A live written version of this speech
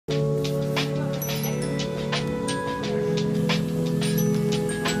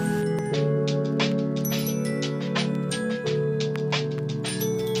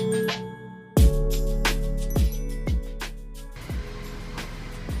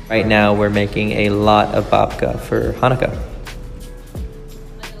Right now we're making a lot of babka for Hanukkah.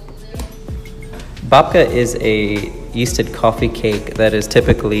 Babka is a yeasted coffee cake that is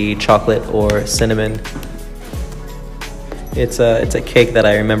typically chocolate or cinnamon. It's a cake that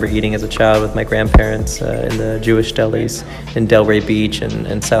I remember eating as a child with my grandparents in the Jewish delis in Delray Beach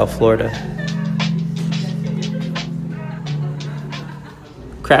and South Florida.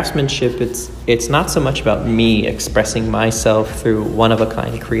 Craftsmanship, it's not so much about me expressing myself through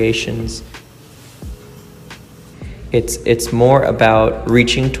one-of-a-kind creations. It's more about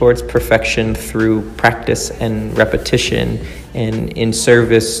reaching towards perfection through practice and repetition and in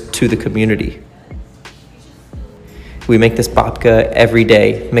service to the community. We make this babka every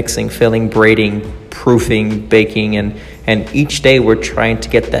day, mixing, filling, braiding, proofing, baking, and each day we're trying to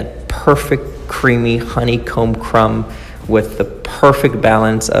get that perfect creamy honeycomb crumb with the perfect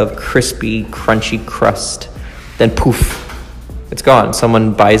balance of crispy, crunchy crust. Then poof, it's gone.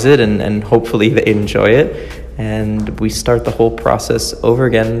 Someone buys it and hopefully they enjoy it. And we start the whole process over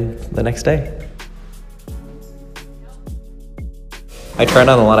again the next day. I tried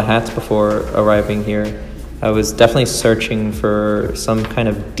on a lot of hats before arriving here. I was definitely searching for some kind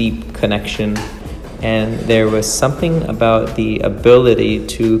of deep connection, and there was something about the ability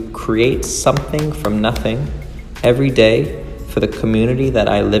to create something from nothing every day for the community that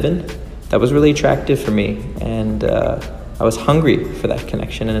I live in that was really attractive for me, and I was hungry for that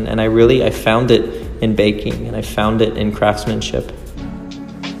connection, and I found it in baking, and I found it in craftsmanship.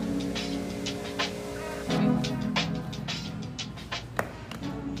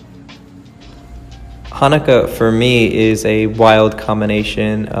 Hanukkah for me is a wild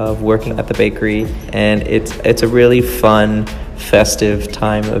combination of working at the bakery, and it's a really fun, festive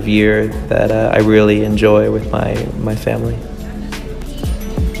time of year that I really enjoy with my family.